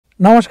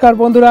नमस्कार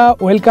बंधुरा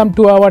welcome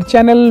to our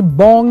channel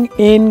Bang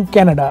in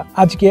Canada.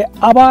 आज के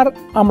आबार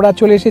आमरा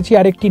चले एसेछि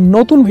आरेकटी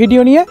नतून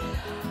भिडियो निये।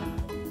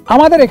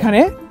 आमादेर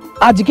एखाने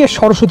आज के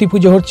सरस्वती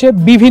पुजो होच्छे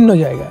विभिन्न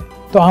जायगाय।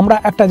 तो आमरा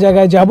एकटा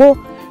जायगाय जाबो,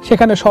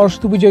 सेखाने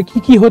सरस्वती पुजोय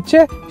की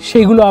होच्छे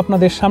सेइगुलो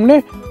आपनादेर सामने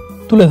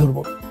तुले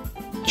धरबो।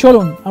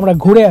 चलुन आमरा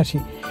घुरे आसि।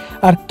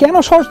 आर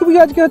केन सरस्वती पुजो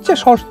आज के होच्छे,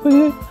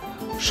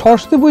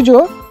 सरस्वती पुजो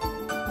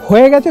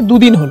हये गेছে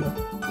दुदिन हलो।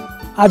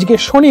 आज के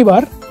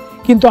शनिवार,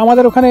 किन्तु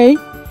आमादेर ओखाने এই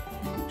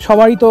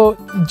সবারই তো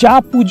যা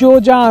পুজো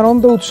যা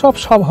আনন্দ উৎসব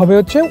সব হবে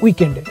হচ্ছে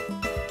উইকেন্ডে।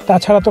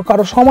 তাছাড়া তো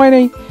কারো সময়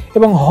নেই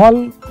এবং হল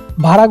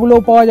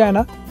ভাড়াগুলোও পাওয়া যায়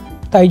না।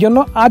 তাই জন্য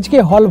আজকে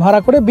হল ভাড়া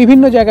করে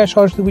বিভিন্ন জায়গায়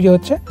সরস্বতী পুজো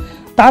হচ্ছে।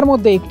 তার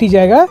মধ্যে একটি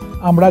জায়গায়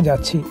আমরা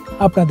যাচ্ছি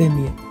আপনাদের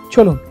নিয়ে।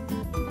 চলুন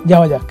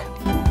যাওয়া যাক।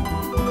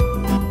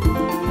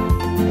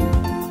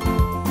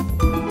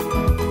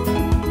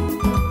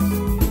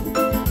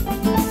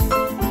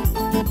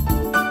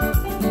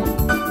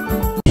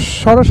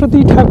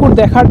 सरस्वती ठाकुर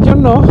देखार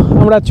जन्य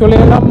आमरा चले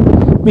एलाम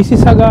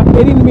मिसिसागा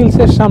एरिन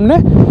मिल्सের सामने।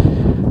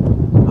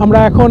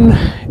 आमरा एखन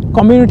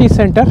कम्युनिटी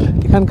सेंटर,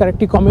 एखानकार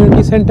एकटी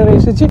कम्युनिटी सेंटारे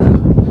एसेछि।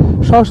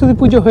 सरस्वती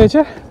पुजो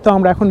हयेছে, तो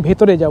आमरा एखन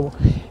भेतरे যাব।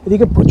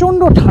 एदिके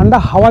प्रचंड ठंडा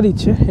हावा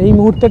दिচ্ছে। এই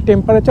মুহূর্তে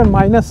টেম্পারেচার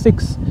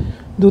 -6।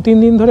 2-3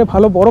 दिन ধরে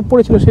ভালো বরফ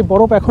পড়েছিল, সেই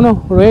বরফ এখনো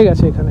রয়ে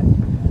গেছে এখানে।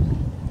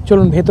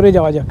 চলুন ভেতরে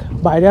যাওয়া যাক,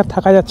 বাইরে আর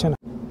থাকা যাচ্ছে না।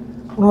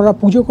 ওনারা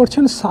পুজো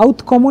করছেন south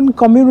common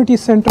community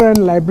centre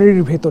and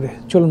লাইব্রেরির ভেতরে।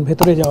 চলুন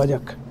ভেতরে যাওয়া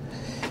যাক।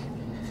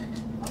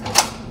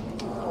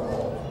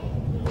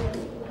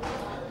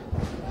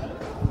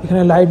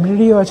 এখানে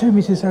লাইব্রেরিও আছে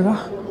মিসিসাগা।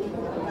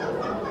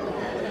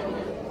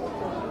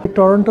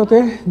 টরন্টোতে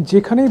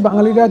যেখানেই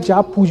বাঙালিরা যা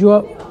পুজো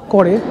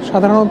করে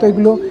সাধারণত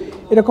এগুলো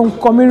এরকম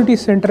কমিউনিটি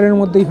সেন্টারের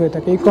মধ্যেই হয়ে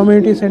থাকে। এই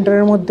কমিউনিটি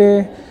সেন্টারের মধ্যে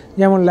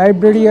যেমন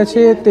লাইব্রেরি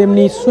আছে,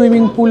 তেমনি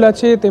সুইমিং পুল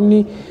আছে, তেমনি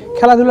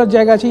খেলাধুলার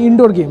জায়গা আছে,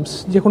 ইনডোর গেমস,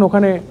 যেখানে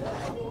ওখানে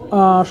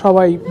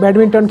সবাই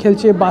ব্যাডমিন্টন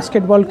খেলছে,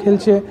 বাস্কেটবল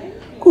খেলছে।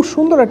 খুব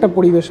সুন্দর একটা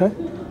পরিবেশ হয়।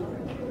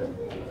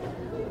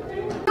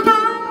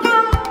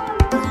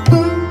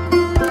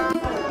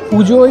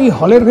 পুজো এই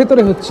হলের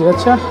ভেতরে হচ্ছে।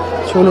 আচ্ছা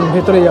চলুন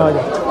ভেতরে যাওয়া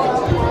যাক।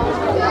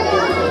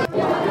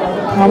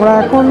 আমরা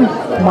এখন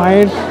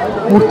মায়ের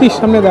মূর্তির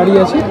সামনে দাঁড়িয়ে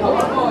আছি।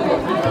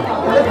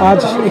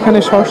 আজ এখানে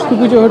সরস্বতী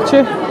পুজো হচ্ছে,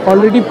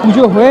 অলরেডি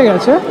পুজো হয়ে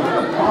গেছে।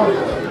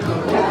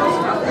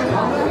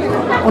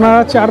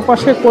 ওনারা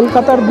চারপাশে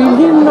কলকাতার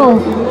বিভিন্ন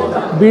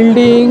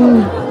বিল্ডিং,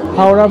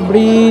 হাওড়া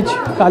ব্রিজ,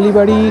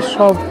 কালীবাড়ি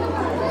সব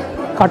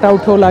কাট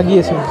আউটও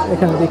লাগিয়েছেন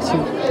এখানে দেখছি।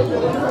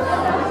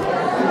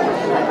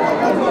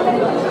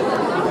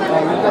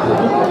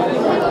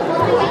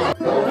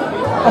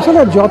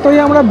 আসলে যতই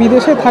আমরা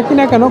বিদেশে থাকি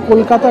না কেন,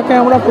 কলকাতাকে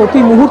আমরা প্রতি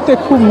মুহূর্তে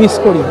খুব মিস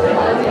করি।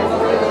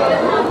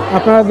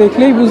 আপনারা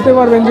দেখলেই বুঝতে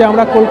পারবেন যে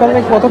আমরা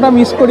কলকাতাকে কতটা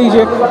মিস করি,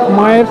 যে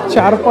মায়ের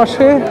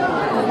চারপাশে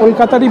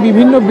কলকাতারই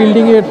বিভিন্ন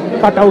বিল্ডিংয়ের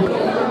কাট আউট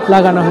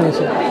লাগানো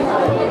হয়েছে।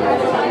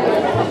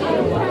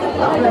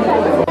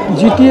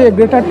 জিটিএ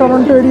গ্রেটার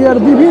টরন্টো এরিয়ার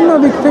বিভিন্ন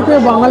দিক থেকে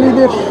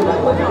বাঙালিদের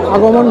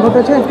আগমন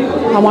ঘটেছে।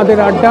 আমাদের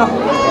আড্ডা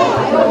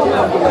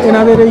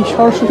এনাদের এই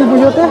সরস্বতী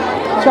পুজোতে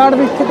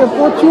চারদিক থেকে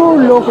প্রচুর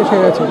লোক এসে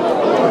গেছে।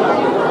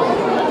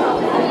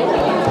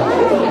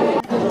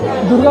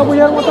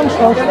 দুর্গাপূজার মতন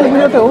সরস্বতী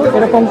পুজোতেও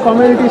এরকম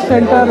কমিউনিটি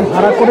সেন্টার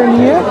ভাড়া করে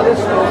নিয়ে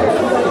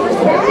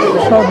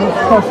সব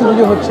সরস্বতী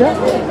পুজো হচ্ছে।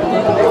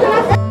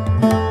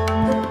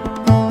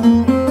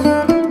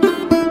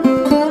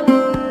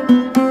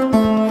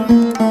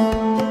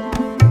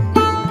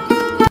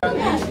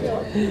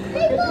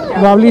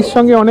 বাবলির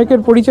সঙ্গে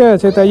অনেকের পরিচয়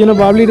আছে, তাই জন্য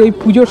বাবলির এই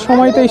পুজোর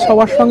সময়তেই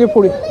সবার সঙ্গে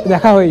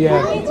দেখা হয়ে যায়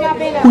আর কি।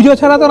 পুজো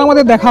ছাড়া তো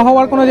আমাদের দেখা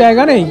হওয়ার কোনো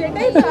জায়গা নেই।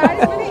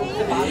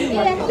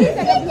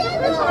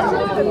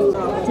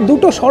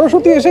 দুটো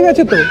সরস্বতী এসে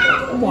গেছে তো,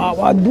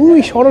 বাবা 2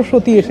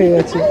 সরস্বতী এসে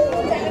গেছে।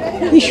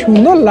 কি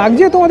সুন্দর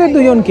লাগছে তোমাদের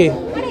দুজনকে।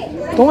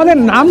 তোমাদের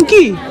নাম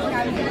কি?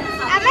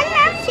 আমার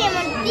নাম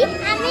শ্যামন্তী।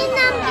 আমি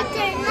নাম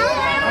বিতর্ণা।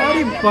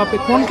 আরে বাপে,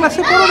 কোন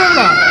ক্লাসে পড়ো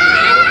তোমরা?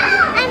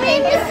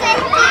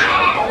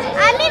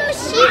 আমি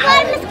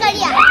শিবর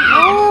মিসকারিয়া।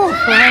 ও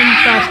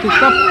ফ্যান্টাস্টিক।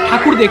 সব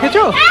ঠাকুর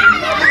দেখেছো?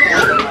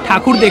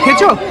 ঠাকুর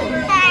দেখেছো?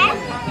 হ্যাঁ।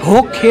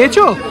 ভোগ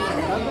খেয়েছো?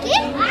 কি?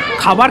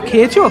 খাবার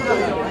খেয়েছো?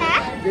 হ্যাঁ।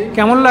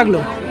 কেমন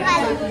লাগলো?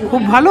 ভালো।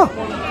 খুব ভালো।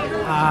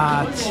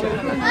 আচ্ছা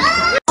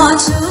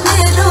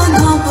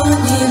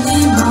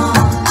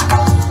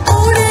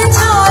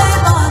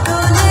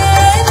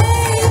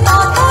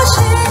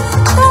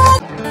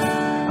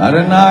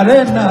আরে না রে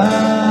না,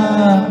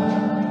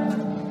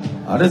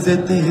 আরে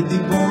যেতে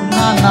দিব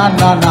না না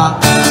না না।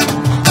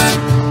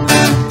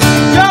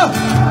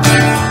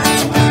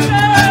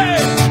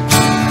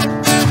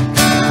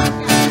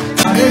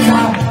 আরে না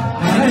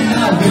আরে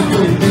না,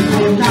 যেতে দিব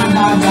না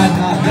না না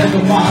না। দেখো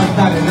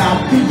মাতার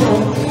রাখিব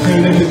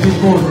ছেড়ে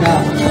দিব না,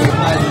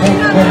 আর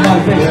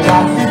তোমাকে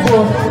রাখিব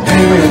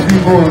ছেড়ে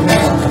দিব না।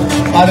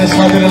 আরে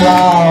সাদের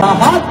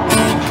লাভ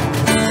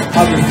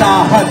हम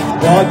साहस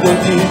बहुत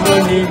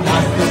नी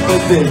नाचो तो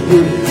देखी,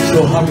 तो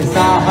हम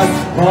साहस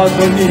बहुत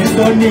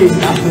नी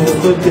नाचो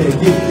तो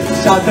देखी।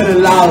 सादर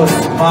लाओ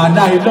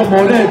मानाई लो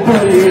मोरे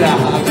पूरी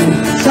रहा,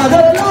 सादर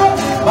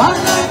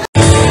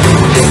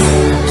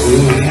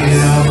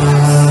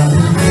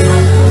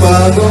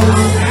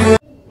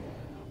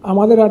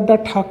আমাদের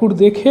আড্ডার ঠাকুর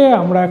দেখে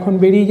আমরা এখন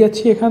বেরিয়ে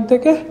যাচ্ছি এখান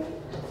থেকে।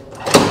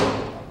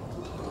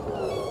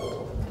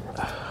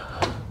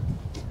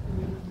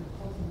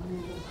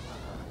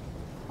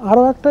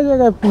 আরও একটা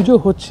জায়গায় পুজো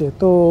হচ্ছে,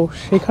 তো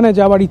সেখানে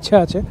যাওয়ার ইচ্ছা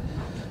আছে,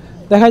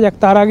 দেখা যাক।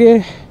 তার আগে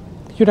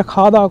কিছুটা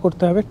খাওয়া দাওয়া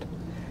করতে হবে,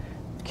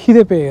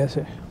 খিদে পেয়ে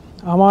গেছে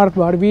আমার,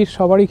 বারবির,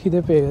 সবারই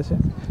খিদে পেয়ে গেছে।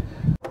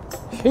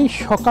 সেই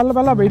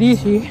সকালবেলা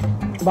বেরিয়েছি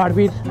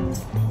বারবির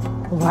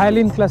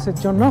ভায়োলিন ক্লাসের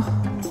জন্য,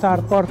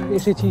 তারপর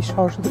এসেছি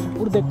সরস্বতী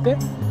ঠাকুর দেখতে।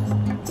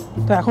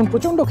 তো এখন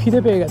প্রচণ্ড খিদে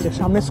পেয়ে গেছে।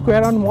 সামনে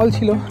স্কোয়ার অন মল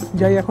ছিল,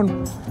 যাই এখন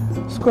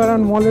স্কোয়ার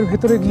অন মলের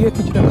ভেতরে গিয়ে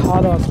কিছুটা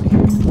খাওয়া দাওয়া করি।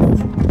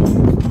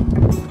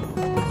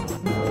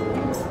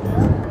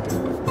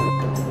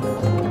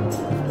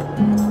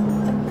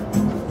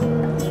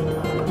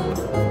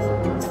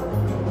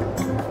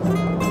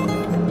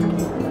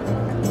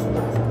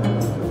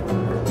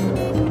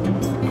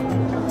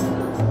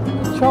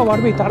 চ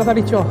বারবি,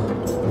 তাড়াতাড়ি চ,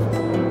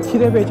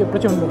 খিদে পেয়েছে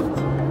প্রচণ্ড।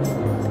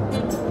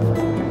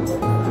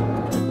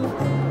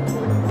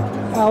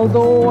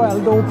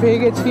 অ্যালদো পেয়ে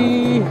গেছি।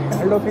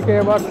 অ্যালদো থেকে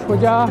এবার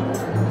সোজা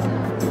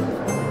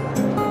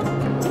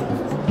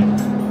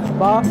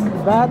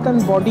বাথ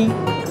অ্যান্ড বডি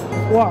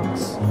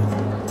ওয়ার্কস।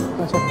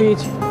 আচ্ছা,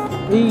 পেয়েছি।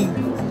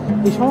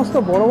 এই সমস্ত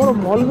বড় বড়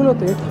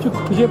মলগুলোতে কিছু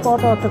খুঁজে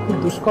পাওয়াটা একটা খুব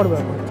দুষ্কর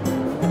ব্যাপার।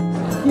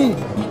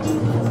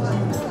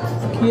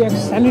 কি এক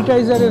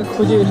স্যানিটাইজারের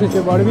খোঁজে এসেছে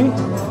বারবি,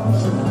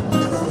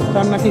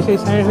 তার নাকি সেই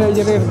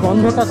স্যানিটাইজারের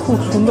গন্ধটা খুব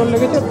সুন্দর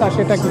লেগেছে, তা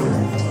সেটা কি?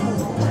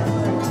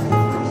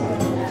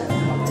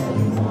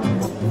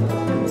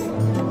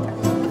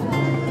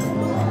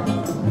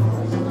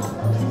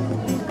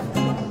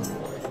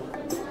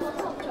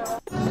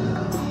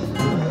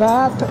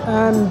 Bath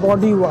and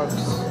body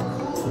works.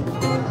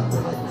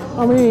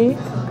 আমি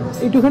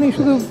একটুখানি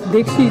শুধু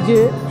দেখছি যে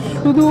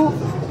শুধু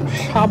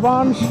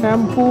সাবান,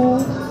 শ্যাম্পু,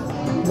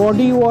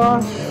 বডি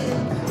ওয়াশ,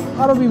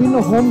 আরও বিভিন্ন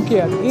হোম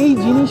কেয়ার,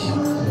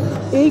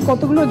 এই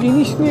কতগুলো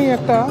জিনিস নিয়ে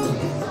একটা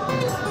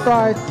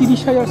প্রায়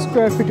 30,000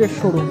 স্কোয়ার ফিটের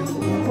শোরুম।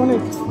 মানে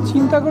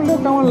চিন্তা করলেও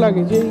কেমন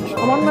লাগে যে এই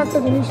সামান্য একটা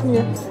জিনিস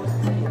নিয়ে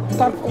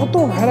তার কত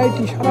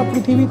ভ্যারাইটি, সারা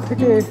পৃথিবীর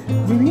থেকে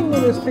বিভিন্ন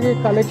দেশ থেকে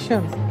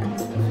কালেকশন।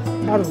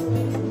 আর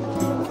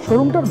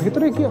শোরুমটার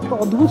ভেতরে কি একটা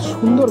অদ্ভুত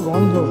সুন্দর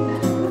গন্ধ।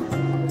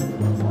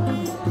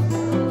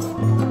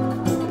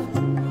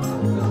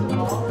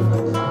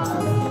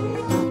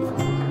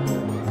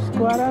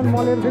 স্কোয়ার অ্যান্ড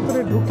মলের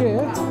ভেতরে ঢুকে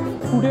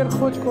ফুডের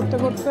খোঁজ করতে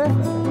করতে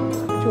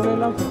চলে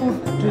এলাম ফুড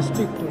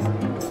ডিস্ট্রিক্টে।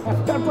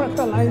 একটার পর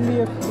একটা লাইন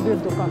দিয়ে ফুডের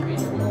দোকান,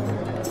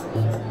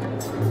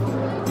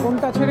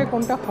 কোনটা ছেড়ে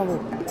কোনটা খাবো।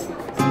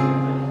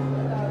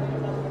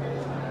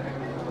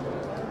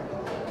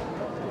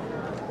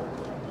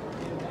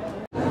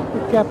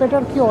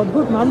 ক্যাফেটার কি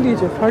অদ্ভুত নাম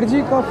দিয়েছে, ফার্জি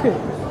কফে।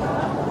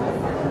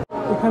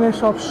 এখানে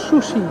সব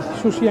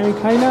সুশি আমি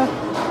খাই না,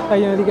 তাই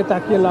জন্য এদিকে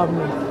তাকিয়ে লাভ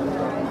নেই।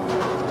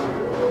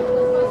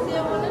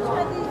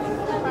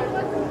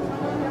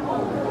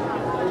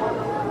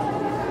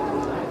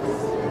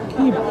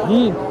 কি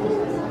ভিড়,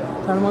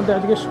 তার মধ্যে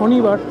আজকে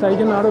শনিবার, তাই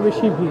জন্য আরো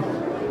বেশি ভিড়।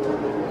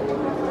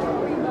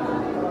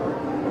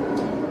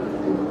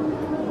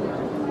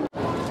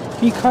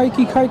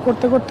 কি খাই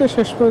করতে করতে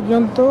শেষ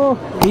পর্যন্ত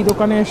এই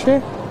দোকানে এসে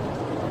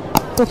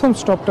প্রথম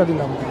স্টপটা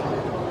দিলাম।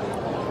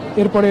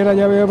 এরপরে এরা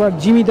যাবে আবার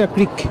জিমি দ্য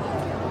ক্রিক।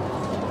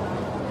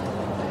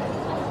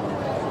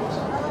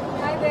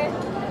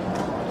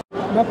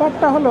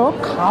 ব্যাপারটা হলো,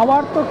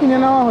 খাবার তো কিনে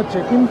নেওয়া হচ্ছে,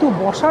 কিন্তু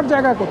বসার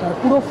জায়গা কোথায়?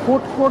 পুরো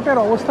ফুড কোর্টের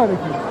অবস্থা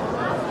দেখি,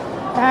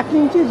 1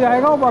 ইঞ্চি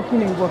জায়গাও বাকি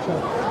নেই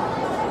বসার।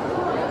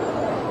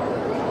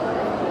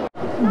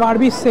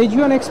 বারবি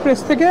সেজুয়ান এক্সপ্রেস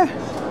থেকে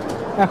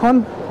এখন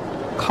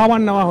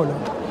খাবার নেওয়া হলো,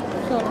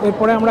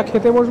 এরপরে আমরা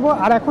খেতে বসবো।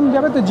 আর এখন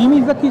যাবে তো জিমি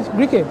দ্য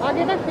ক্রিকে,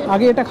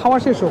 আগে এটা খাওয়া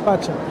শেষ হোক।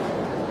 আচ্ছা,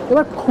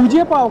 এবার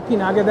খুঁজে পাও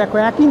কিনা আগে দেখো।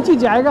 1 ইঞ্চি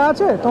জায়গা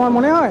আছে তোমার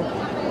মনে হয়?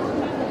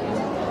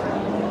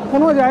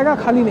 কোনো জায়গা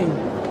খালি নেই।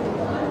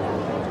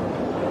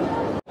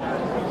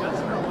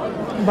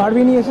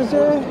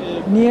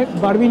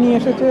 বারবি নিয়ে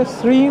এসেছে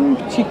শ্রিম,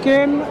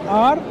 চিকেন,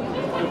 আর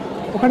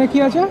ওখানে কি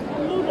আছে?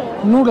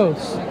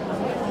 নুডলস।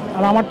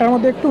 আর আমারটার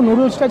মধ্যে একটু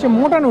নুডলসটা আছে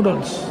মোটা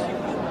নুডলস।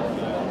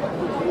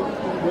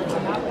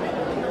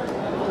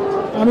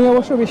 আমি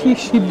অবশ্য বেশি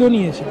সিদ্ধ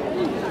নিয়েছি,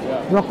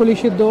 ব্রকলি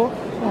সিদ্ধ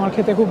আমার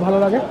খেতে খুব ভালো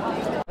লাগে।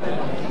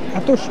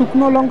 এত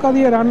শুকনো লঙ্কা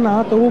দিয়ে রান্না,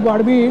 তবু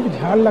বারবির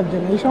ঝাল লাগছে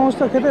না। এই সমস্ত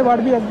খেতে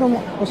বারবি একদম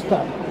অবস্থা।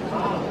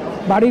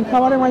 বাড়ির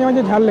খাবারে মাঝে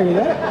মাঝে ঝাল লেগে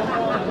যায়।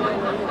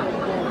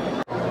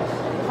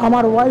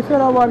 আমার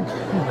ওয়াইফের আবার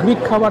গ্রিক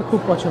খাবার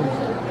খুব পছন্দ,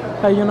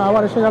 তাই জন্য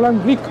আবার এসে গেলাম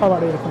গ্রিক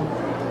খাবারে। এরকম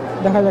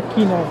দেখা যাক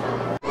কী নেয়।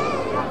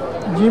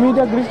 জিমি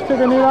দ্য গ্রিক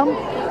থেকে নিলাম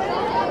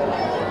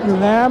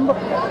ল্যাম্ব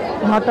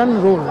মাটন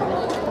রোল।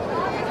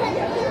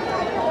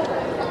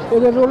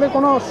 এদের রোলে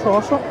কোনো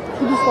সসও,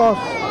 শুধু সস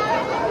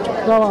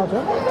দেওয়া আছে,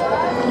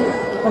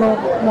 কোনো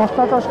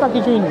মশলা টসলা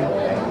কিছুই নেই।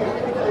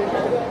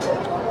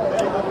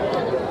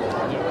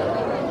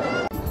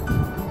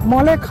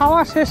 মলে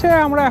খাওয়া শেষে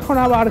আমরা এখন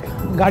আবার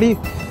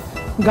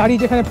গাড়ি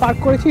যেখানে পার্ক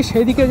করেছি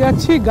সেই দিকে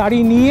যাচ্ছি। গাড়ি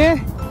নিয়ে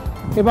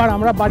এবার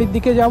আমরা বাড়ির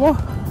দিকে যাব।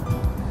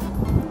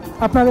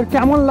 আপনাদের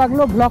কেমন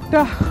লাগলো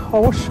ব্লগটা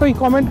অবশ্যই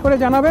কমেন্ট করে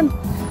জানাবেন।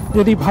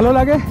 যদি ভালো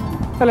লাগে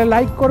তাহলে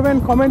লাইক করবেন,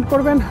 কমেন্ট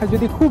করবেন, আর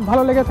যদি খুব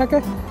ভালো লেগে থাকে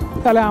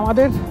তাহলে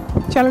আমাদের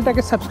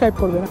চ্যানেলটাকে সাবস্ক্রাইব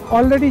করবেন।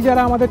 অলরেডি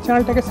যারা আমাদের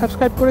চ্যানেলটাকে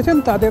সাবস্ক্রাইব করেছেন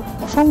তাদের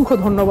অসংখ্য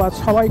ধন্যবাদ।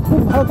 সবাই খুব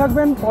ভালো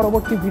থাকবেন।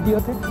 পরবর্তী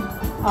ভিডিওতে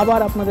আবার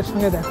আপনাদের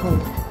সঙ্গে দেখা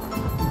হবে।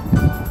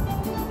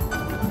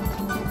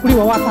 পুরি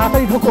বাবা,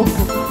 তাড়াতাড়ি ঢোকো,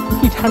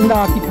 কি ঠান্ডা,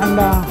 কি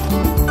ঠান্ডা।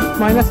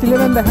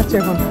 -11 দেখাচ্ছে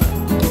এখন।